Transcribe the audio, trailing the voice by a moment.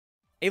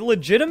A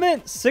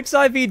legitimate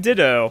 6IV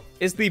Ditto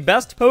is the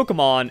best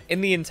Pokemon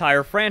in the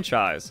entire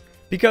franchise,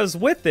 because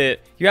with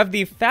it, you have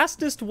the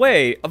fastest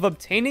way of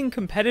obtaining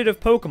competitive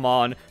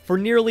Pokemon for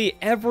nearly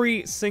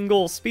every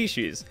single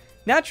species.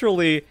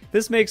 Naturally,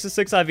 this makes the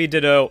 6IV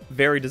Ditto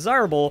very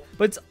desirable,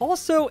 but it's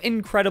also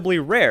incredibly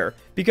rare,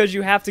 because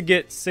you have to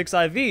get 6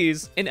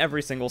 IVs in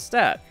every single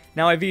stat.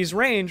 Now, IVs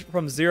range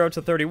from 0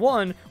 to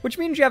 31, which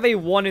means you have a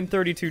 1 in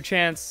 32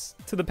 chance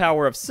to the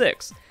power of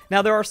 6.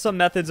 Now, there are some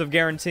methods of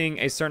guaranteeing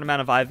a certain amount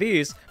of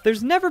IVs.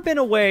 There's never been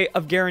a way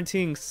of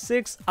guaranteeing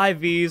 6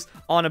 IVs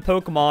on a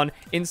Pokemon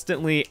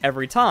instantly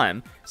every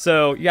time.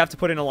 So, you have to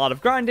put in a lot of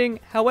grinding.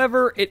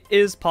 However, it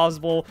is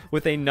possible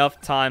with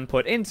enough time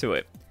put into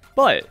it.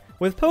 But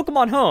with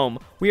Pokemon Home,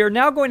 we are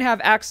now going to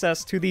have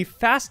access to the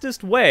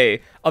fastest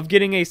way of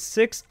getting a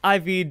 6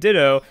 IV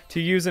Ditto to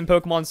use in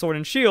Pokemon Sword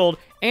and Shield,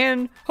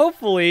 and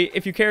hopefully,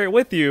 if you carry it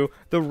with you,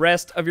 the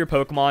rest of your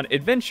Pokemon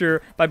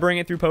adventure by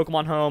bringing it through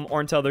Pokemon Home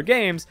or into other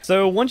games.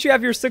 So once you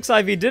have your 6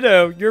 IV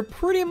Ditto, you're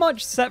pretty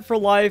much set for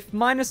life,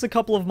 minus a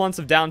couple of months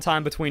of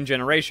downtime between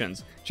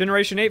generations.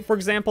 Generation 8, for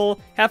example,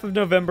 half of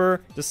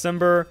November,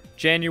 December,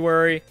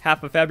 January,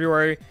 half of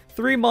February,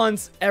 3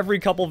 months every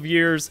couple of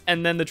years,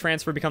 and then the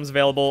transfer becomes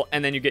available,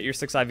 and then you get your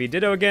 6 IV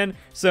Ditto again.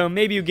 So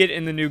maybe you get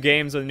in the new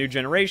games or the new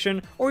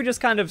generation, or you just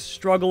kind of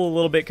struggle a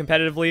little bit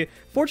competitively.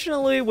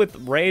 Fortunately, with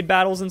raid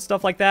battles and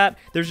stuff like that,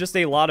 there's just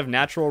a lot of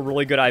natural,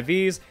 really good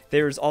IVs.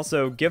 There's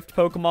also gift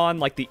Pokemon,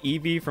 like the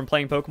Eevee from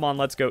playing Pokemon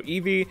Let's Go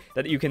Eevee,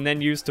 that you can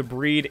then use to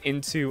breed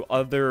into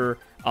other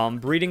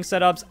breeding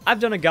setups. I've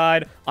done a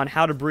guide on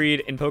how to breed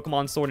in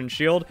Pokemon Sword and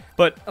Shield,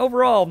 but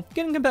overall,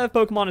 getting competitive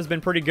Pokemon has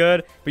been pretty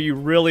good, but you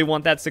really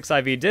want that 6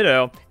 IV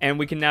Ditto, and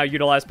we can now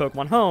utilize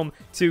Pokemon Home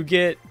to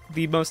get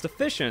the most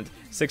efficient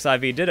 6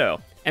 IV Ditto.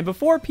 And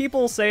before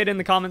people say it in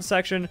the comments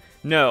section,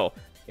 no.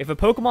 If a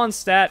Pokemon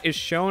stat is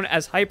shown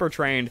as hyper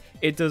trained,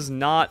 it does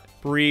not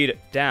breed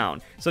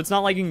down. So it's not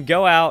like you can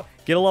go out,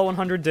 get a low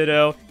 100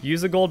 Ditto,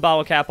 use a gold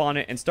bottle cap on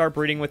it, and start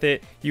breeding with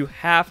it. You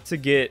have to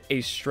get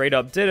a straight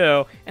up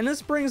Ditto, and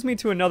this brings me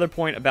to another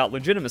point about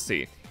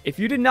legitimacy. If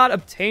you did not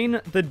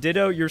obtain the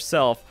Ditto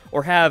yourself,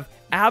 or have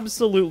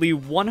absolutely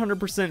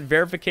 100%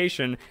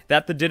 verification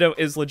that the Ditto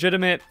is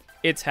legitimate,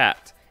 it's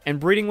hacked. And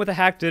breeding with a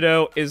hacked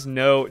Ditto is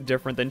no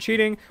different than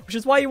cheating, which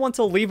is why you want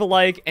to leave a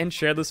like and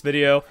share this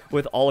video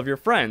with all of your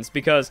friends,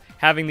 because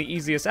having the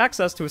easiest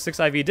access to a 6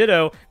 IV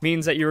Ditto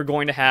means that you're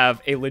going to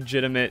have a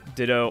legitimate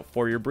Ditto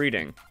for your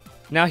breeding.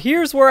 Now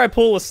here's where I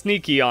pull a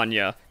sneaky on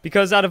ya,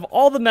 because out of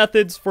all the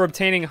methods for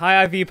obtaining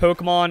high IV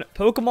Pokemon,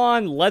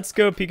 Pokemon Let's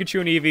Go Pikachu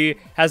and Eevee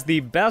has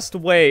the best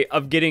way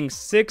of getting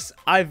 6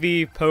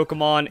 IV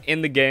Pokemon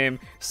in the game.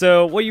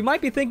 So what you might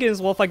be thinking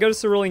is, well, if I go to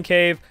Cerulean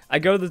Cave, I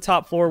go to the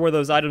top floor where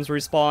those items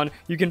respawn,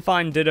 you can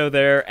find Ditto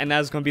there, and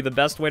that is going to be the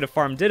best way to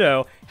farm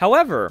Ditto.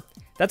 However,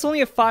 that's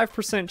only a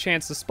 5%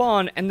 chance to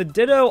spawn, and the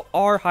Ditto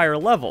are higher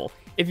level.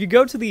 If you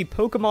go to the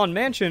Pokemon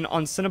Mansion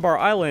on Cinnabar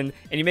Island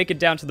and you make it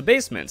down to the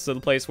basement, so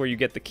the place where you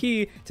get the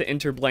key to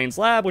enter Blaine's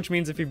lab, which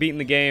means if you've beaten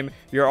the game,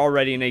 you're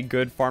already in a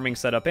good farming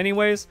setup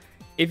anyways.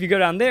 If you go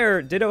down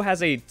there, Ditto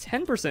has a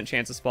 10%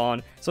 chance to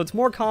spawn, so it's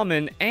more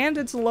common and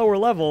it's a lower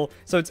level,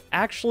 so it's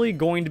actually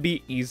going to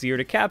be easier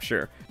to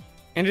capture.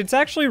 And it's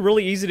actually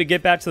really easy to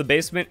get back to the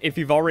basement if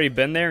you've already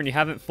been there and you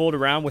haven't fooled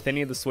around with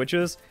any of the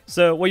switches.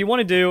 So what you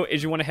want to do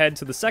is you want to head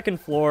to the second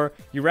floor,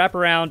 you wrap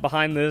around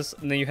behind this,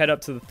 and then you head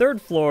up to the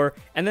third floor,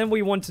 and then what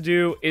you want to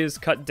do is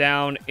cut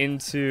down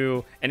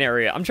into an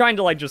area. I'm trying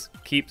to like just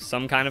keep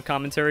some kind of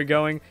commentary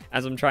going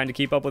as I'm trying to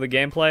keep up with the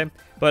gameplay.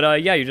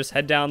 But yeah, you just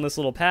head down this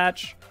little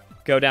patch,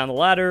 go down the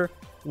ladder,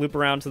 loop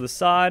around to the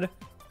side,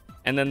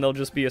 and then there'll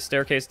just be a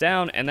staircase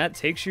down, and that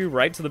takes you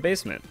right to the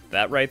basement.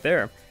 That right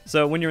there.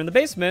 So when you're in the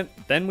basement,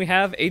 then we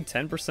have a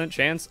 10%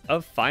 chance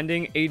of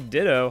finding a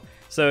Ditto.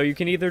 So you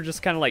can either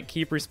just kind of like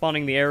keep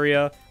respawning the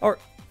area, or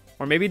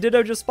maybe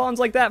Ditto just spawns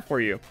like that for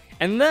you.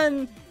 And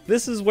then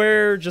this is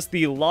where just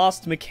the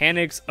lost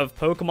mechanics of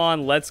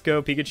Pokemon Let's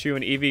Go Pikachu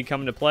and Eevee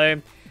come into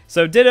play.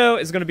 So Ditto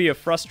is going to be a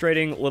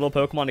frustrating little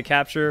Pokemon to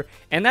capture,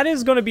 and that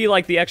is going to be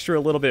like the extra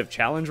little bit of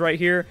challenge right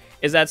here,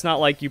 is that's not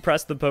like you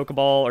press the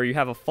Pokeball or you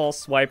have a false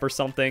swipe or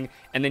something,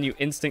 and then you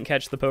instant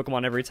catch the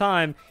Pokemon every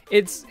time.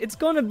 It's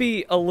going to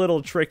be a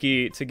little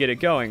tricky to get it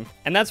going,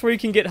 and that's where you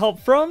can get help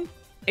from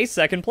a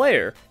second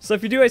player. So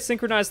if you do a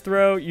synchronized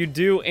throw, you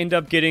do end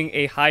up getting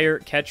a higher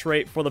catch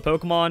rate for the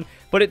Pokemon,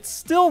 but it's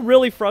still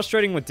really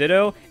frustrating with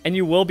Ditto, and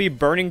you will be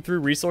burning through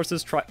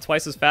resources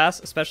twice as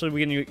fast, especially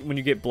when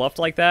you get bluffed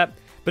like that.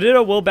 But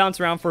Ditto will bounce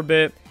around for a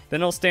bit, then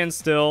it'll stand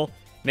still,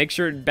 make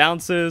sure it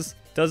bounces,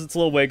 does its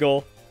little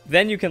wiggle,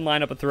 then you can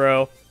line up a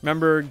throw.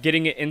 Remember,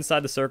 getting it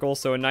inside the circle,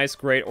 so a nice,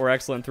 great, or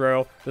excellent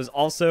throw does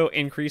also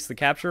increase the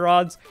capture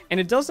odds, and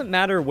it doesn't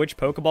matter which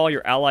Pokeball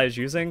your ally is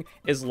using,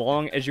 as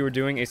long as you are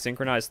doing a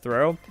synchronized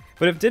throw.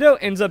 But if Ditto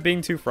ends up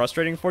being too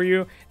frustrating for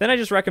you, then I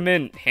just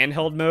recommend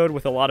handheld mode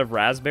with a lot of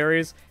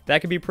raspberries. That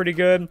could be pretty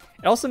good.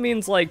 It also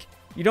means, like,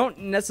 you don't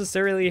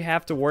necessarily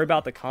have to worry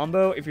about the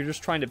combo if you're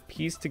just trying to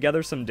piece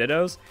together some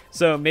Dittos.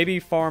 So maybe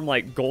farm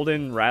like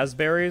golden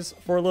raspberries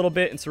for a little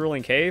bit in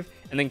Cerulean Cave,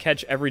 and then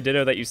catch every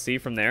Ditto that you see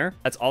from there.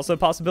 That's also a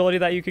possibility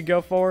that you could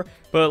go for,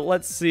 but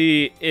let's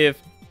see if,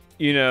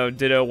 you know,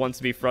 Ditto wants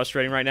to be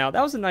frustrating right now.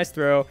 That was a nice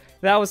throw.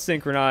 That was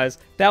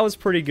synchronized. That was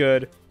pretty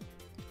good.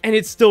 And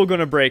it's still going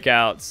to break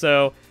out.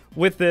 So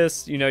with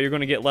this, you know, you're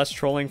going to get less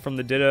trolling from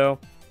the Ditto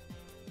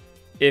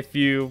if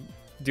you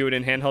do it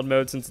in handheld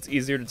mode, since it's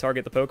easier to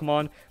target the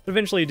Pokemon, but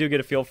eventually you do get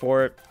a feel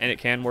for it, and it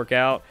can work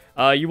out.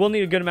 You will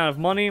need a good amount of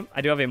money.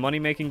 I do have a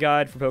money-making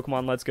guide for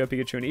Pokemon Let's Go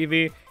Pikachu and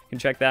Eevee. You can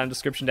check that in the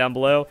description down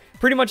below.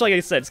 Pretty much like I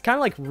said, it's kind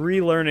of like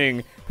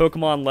relearning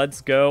Pokemon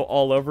Let's Go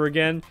all over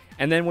again,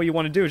 and then what you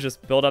want to do is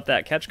just build up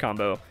that catch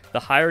combo. The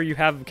higher you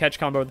have a catch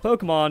combo with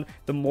Pokemon,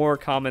 the more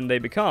common they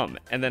become.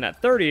 And then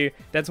at 30,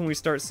 that's when we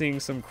start seeing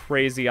some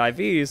crazy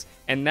IVs,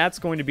 and that's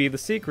going to be the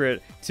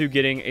secret to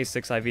getting a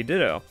 6IV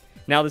Ditto.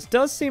 Now, this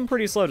does seem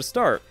pretty slow to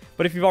start,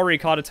 but if you've already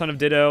caught a ton of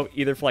Ditto,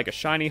 either for like a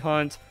shiny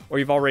hunt, or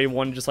you've already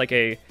won just like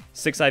a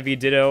 6IV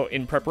Ditto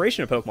in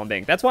preparation of Pokemon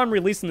Bank. That's why I'm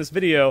releasing this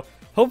video,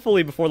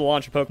 hopefully before the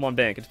launch of Pokemon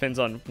Bank. It depends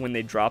on when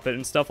they drop it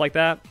and stuff like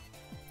that.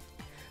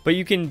 But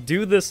you can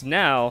do this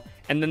now,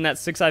 and then that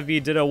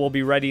 6IV Ditto will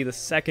be ready the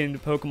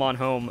second Pokemon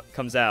Home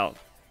comes out.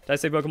 Did I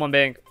say Pokemon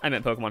Bank? I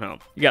meant Pokemon Home.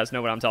 You guys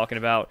know what I'm talking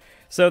about.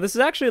 So this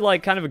is actually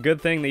like kind of a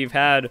good thing that you've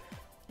had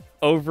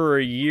over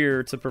a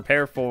year to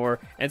prepare for,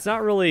 and it's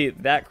not really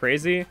that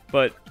crazy,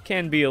 but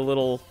can be a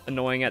little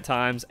annoying at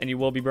times, and you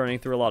will be burning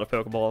through a lot of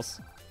Pokeballs.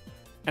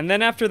 And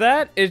then after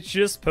that, it's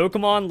just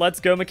Pokemon Let's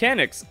Go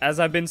mechanics, as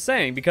I've been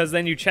saying, because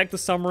then you check the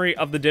summary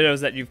of the Dittos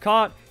that you've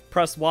caught,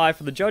 press Y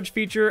for the judge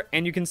feature,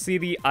 and you can see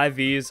the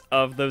IVs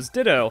of those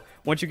Ditto.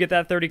 Once you get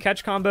that 30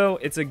 catch combo,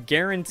 it's a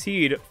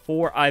guaranteed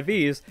 4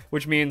 IVs,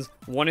 which means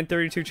 1 in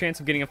 32 chance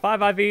of getting a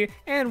 5 IV,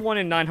 and 1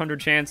 in 900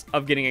 chance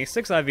of getting a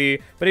 6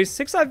 IV, but a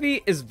 6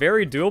 IV is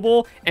very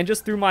doable, and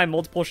just through my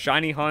multiple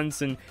shiny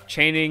hunts and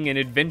chaining and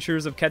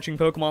adventures of catching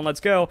Pokemon Let's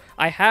Go,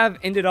 I have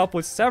ended up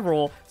with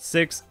several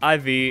 6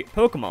 IV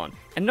Pokemon.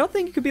 And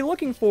nothing you could be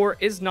looking for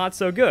is not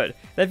so good.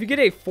 That if you get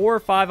a 4 or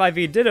 5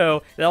 IV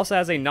Ditto that also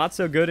has a not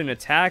so good in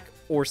attack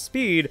or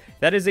speed,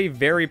 that is a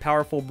very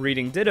powerful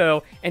breeding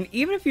Ditto. And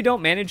even if you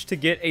don't manage to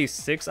get a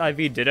 6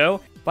 IV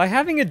Ditto, by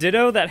having a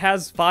Ditto that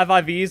has 5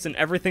 IVs in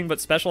everything but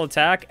special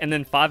attack, and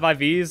then 5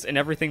 IVs in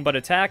everything but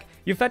attack,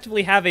 you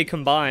effectively have a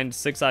combined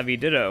 6 IV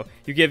Ditto.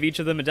 You give each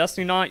of them a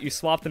Destiny Knot, you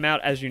swap them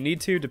out as you need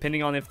to,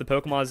 depending on if the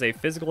Pokemon is a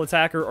physical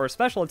attacker or a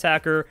special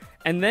attacker,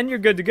 and then you're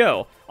good to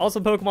go. Also,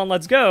 Pokemon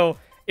Let's Go,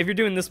 if you're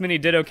doing this many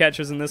Ditto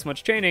catches and this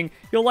much chaining,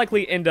 you'll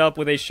likely end up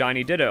with a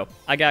shiny Ditto.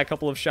 I got a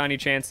couple of shiny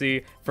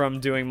Chansey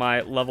from doing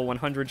my level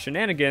 100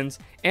 shenanigans,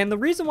 and the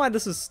reason why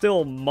this is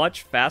still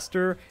much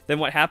faster than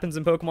what happens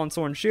in Pokemon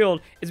Sword and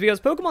Shield is because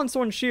Pokemon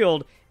Sword and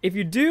Shield, if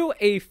you do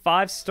a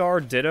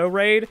 5-star Ditto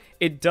raid,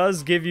 it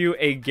does give you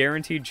a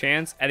guaranteed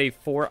chance at a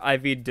 4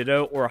 IV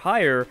Ditto or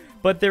higher,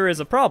 but there is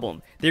a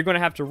problem. You're going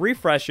to have to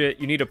refresh it,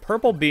 you need a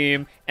purple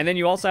beam, and then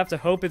you also have to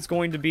hope it's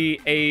going to be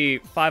a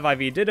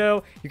 5 IV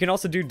Ditto. You can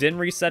also do Den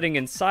resetting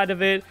inside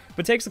of it,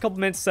 but it takes a couple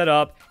minutes to set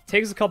up,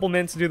 takes a couple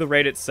minutes to do the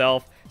raid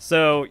itself,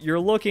 so you're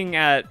looking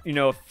at, you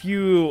know, a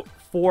few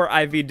 4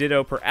 IV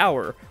Ditto per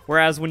hour,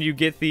 whereas when you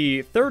get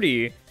the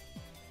 30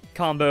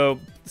 combo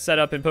set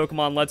up in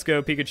Pokemon Let's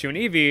Go Pikachu and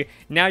Eevee,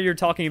 now you're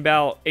talking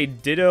about a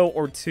Ditto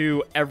or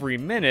 2 every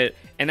minute,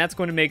 and that's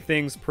going to make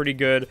things pretty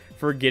good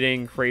for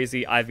getting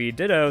crazy IV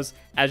Dittos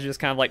as you just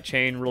kind of like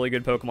chain really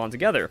good Pokemon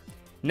together.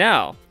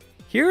 Now,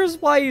 here's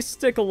why you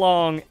stick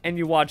along and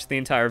you watch the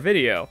entire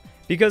video,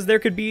 because there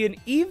could be an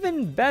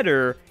even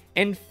better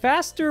and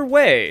faster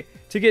way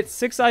to get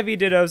 6 IV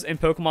Dittos in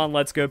Pokemon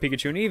Let's Go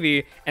Pikachu and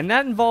Eevee, and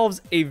that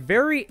involves a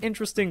very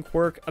interesting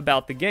quirk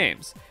about the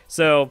games.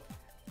 So,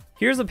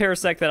 here's a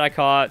Parasect that I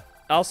caught.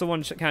 I also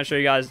want to kind of show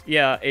you guys,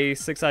 yeah, a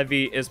 6 IV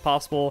is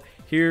possible.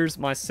 Here's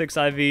my 6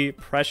 IV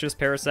Precious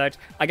Parasect.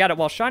 I got it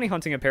while shiny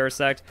hunting a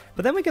Parasect,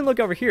 but then we can look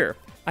over here.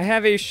 I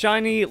have a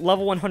shiny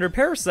level 100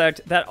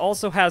 Parasect that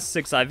also has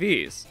 6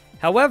 IVs.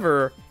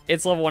 However,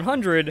 it's level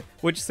 100,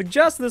 which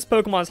suggests this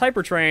Pokemon is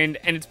hyper-trained,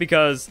 and it's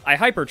because I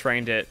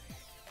hyper-trained it.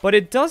 But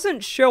it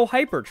doesn't show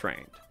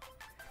hyper-trained.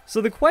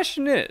 So the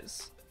question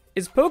is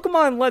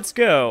Pokemon Let's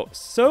Go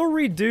so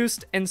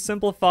reduced and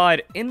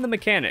simplified in the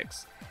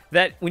mechanics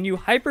that when you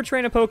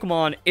hyper-train a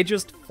Pokemon, it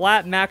just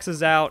flat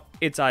maxes out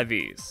its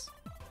IVs?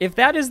 If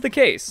that is the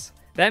case,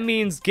 that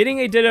means getting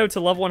a Ditto to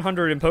level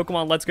 100 in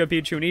Pokemon Let's Go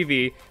Pikachu and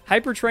Eevee,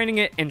 hyper-training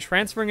it and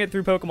transferring it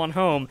through Pokemon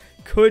Home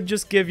could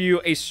just give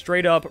you a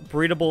straight-up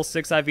breedable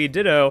 6 IV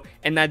Ditto,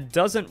 and that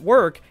doesn't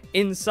work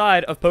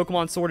inside of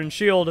Pokemon Sword and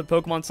Shield,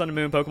 Pokemon Sun and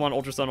Moon, Pokemon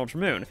Ultra Sun, Ultra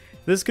Moon.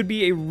 This could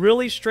be a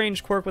really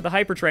strange quirk with the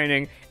hyper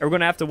training, and we're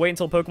going to have to wait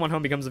until Pokemon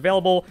Home becomes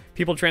available,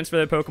 people transfer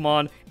their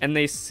Pokemon, and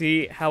they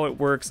see how it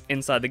works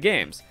inside the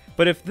games.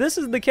 But if this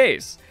is the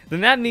case,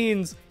 then that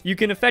means you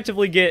can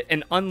effectively get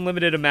an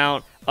unlimited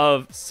amount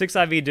of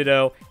 6IV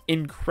Ditto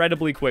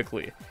incredibly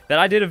quickly. That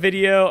I did a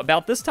video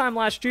about this time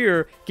last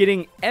year,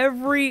 getting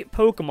every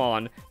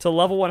Pokemon to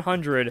level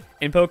 100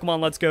 in Pokemon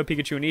Let's Go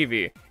Pikachu and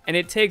Eevee. And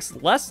it takes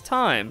less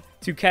time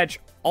to catch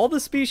all the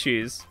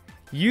species,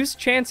 use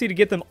Chansey to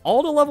get them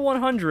all to level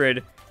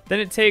 100, than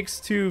it takes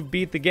to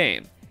beat the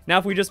game. Now,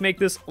 if we just make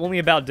this only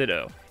about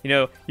Ditto, you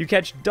know, you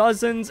catch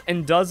dozens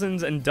and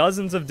dozens and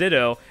dozens of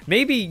Ditto.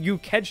 Maybe you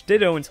catch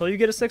Ditto until you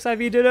get a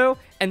 6IV Ditto,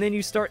 and then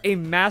you start a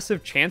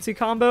massive Chansey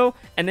combo,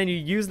 and then you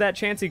use that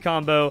Chansey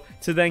combo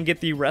to then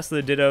get the rest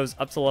of the Dittos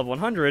up to level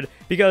 100,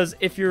 because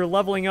if you're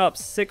leveling up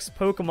 6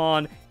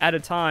 Pokemon at a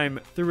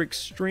time through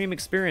extreme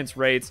experience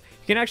rates,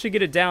 you can actually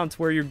get it down to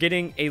where you're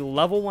getting a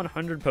level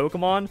 100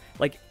 Pokemon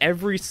like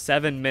every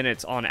 7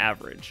 minutes on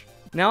average.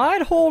 Now,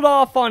 I'd hold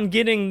off on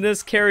getting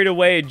this carried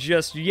away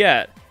just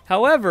yet.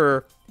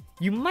 However,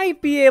 you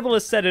might be able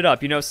to set it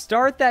up. You know,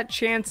 start that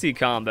Chansey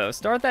combo.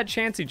 Start that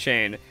Chansey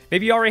chain.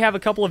 Maybe you already have a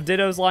couple of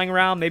Dittos lying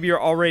around. Maybe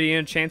you're already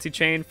in a Chansey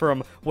chain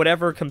from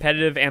whatever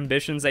competitive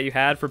ambitions that you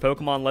had for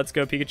Pokemon Let's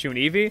Go Pikachu and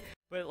Eevee.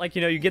 But, like,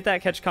 you know, you get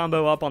that catch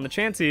combo up on the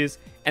Chanseys,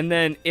 and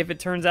then if it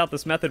turns out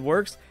this method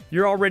works,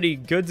 you're already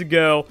good to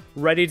go,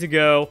 ready to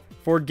go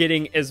for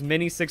getting as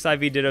many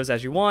 6IV Dittos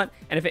as you want.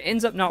 And if it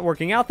ends up not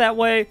working out that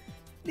way,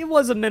 it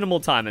was a minimal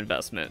time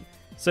investment.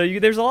 So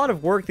there's a lot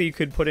of work that you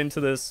could put into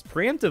this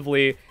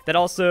preemptively that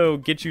also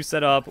gets you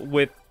set up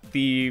with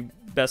the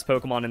best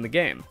Pokemon in the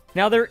game.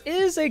 Now, there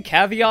is a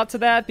caveat to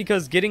that,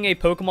 because getting a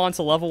Pokemon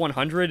to level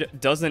 100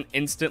 doesn't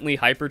instantly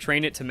hyper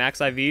train it to max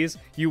IVs.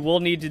 You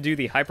will need to do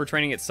the hyper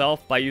training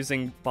itself by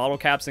using bottle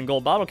caps and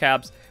gold bottle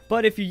caps.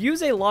 But if you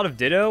use a lot of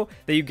Ditto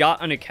that you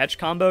got on a catch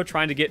combo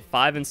trying to get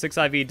 5 and 6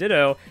 IV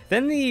Ditto,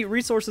 then the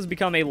resources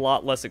become a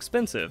lot less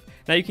expensive.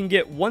 Now, you can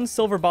get 1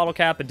 silver bottle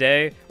cap a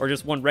day, or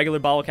just 1 regular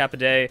bottle cap a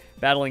day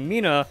battling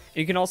Mina,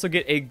 and you can also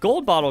get a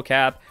gold bottle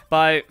cap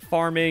by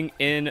farming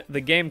in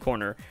the game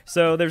corner.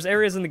 So there's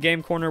areas in the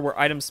game corner where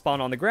items spawn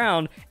on the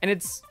ground, and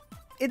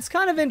it's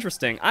kind of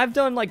interesting. I've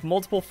done like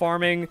multiple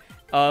farming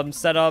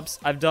setups.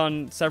 I've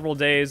done several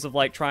days of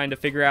like trying to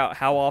figure out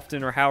how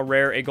often or how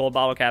rare a gold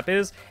bottle cap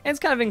is, and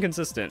it's kind of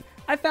inconsistent.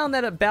 I found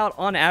that about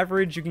on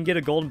average you can get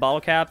a golden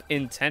bottle cap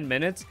in 10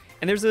 minutes,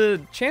 and there's a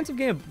chance of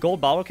getting a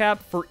gold bottle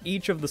cap for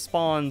each of the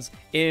spawns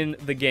in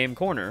the game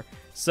corner.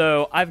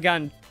 So I've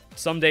gotten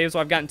some days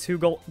where I've gotten 2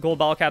 gold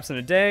bottle caps in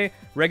a day.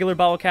 Regular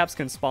bottle caps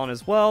can spawn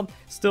as well.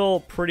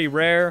 Still pretty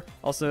rare.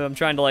 Also, I'm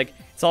trying to like,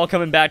 it's all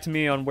coming back to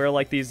me on where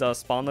like these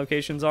spawn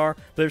locations are.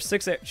 But there's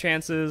 6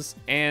 chances,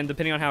 and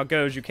depending on how it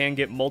goes, you can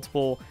get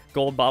multiple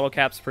gold bottle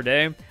caps per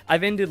day.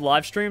 I've ended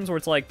live streams where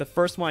it's like the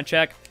first one I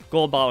check,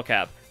 gold bottle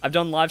cap. I've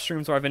done live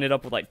streams where I've ended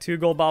up with like 2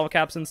 gold bottle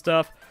caps and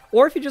stuff.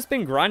 Or if you've just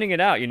been grinding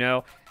it out, you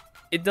know,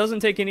 it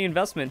doesn't take any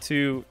investment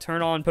to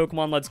turn on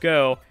Pokemon Let's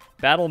Go,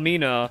 battle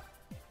Mina,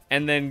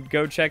 and then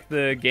go check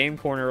the game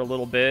corner a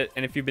little bit.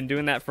 And if you've been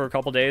doing that for a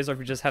couple days, or if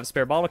you just have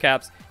spare bottle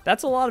caps,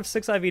 that's a lot of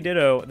 6 IV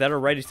Ditto that are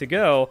ready to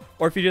go.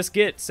 Or if you just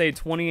get, say,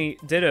 20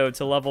 Ditto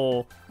to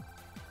level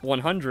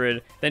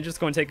 100, then just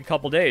going to take a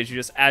couple days. You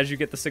just, as you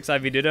get the 6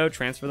 IV Ditto,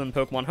 transfer them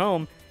to Pokemon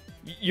Home,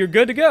 you're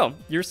good to go.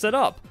 You're set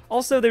up.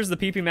 Also, there's the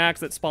PP Max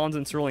that spawns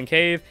in Cerulean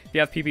Cave. If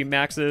you have PP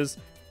Maxes,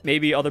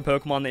 maybe other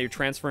Pokemon that you're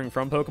transferring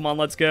from Pokemon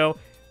Let's Go,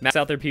 max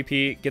out their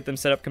PP, get them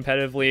set up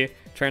competitively,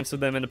 transfer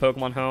them into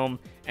Pokemon Home,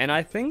 and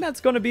I think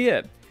that's going to be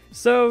it.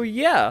 So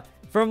yeah,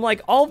 from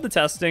like all of the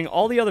testing,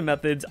 all the other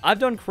methods, I've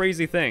done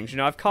crazy things. You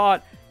know, I've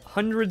caught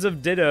hundreds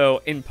of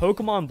Ditto in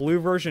Pokemon Blue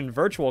version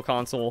Virtual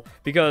Console,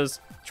 because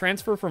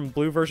transfer from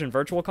Blue version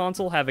Virtual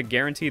Console have a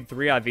guaranteed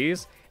 3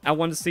 IVs. I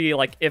wanted to see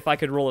like if I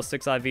could roll a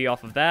 6 IV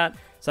off of that.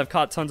 So I've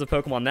caught tons of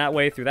Pokemon that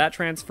way through that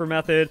transfer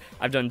method.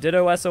 I've done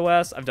Ditto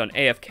SOS, I've done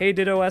AFK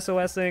Ditto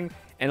SOSing,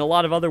 and a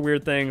lot of other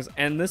weird things,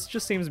 and this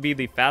just seems to be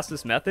the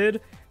fastest method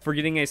for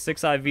getting a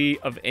 6 IV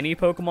of any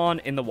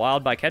Pokemon in the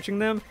wild by catching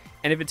them.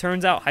 And if it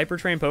turns out Hyper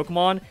Train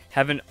Pokemon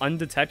have an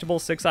undetectable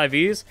 6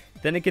 IVs,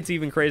 then it gets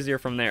even crazier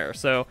from there.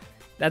 So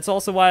that's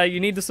also why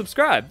you need to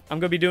subscribe. I'm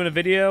going to be doing a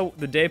video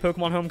the day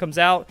Pokemon Home comes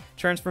out,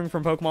 transferring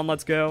from Pokemon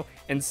Let's Go,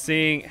 and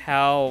seeing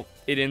how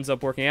it ends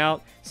up working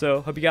out.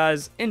 So hope you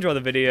guys enjoy the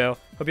video.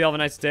 Hope you all have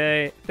a nice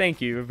day. Thank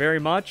you very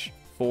much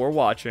for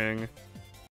watching.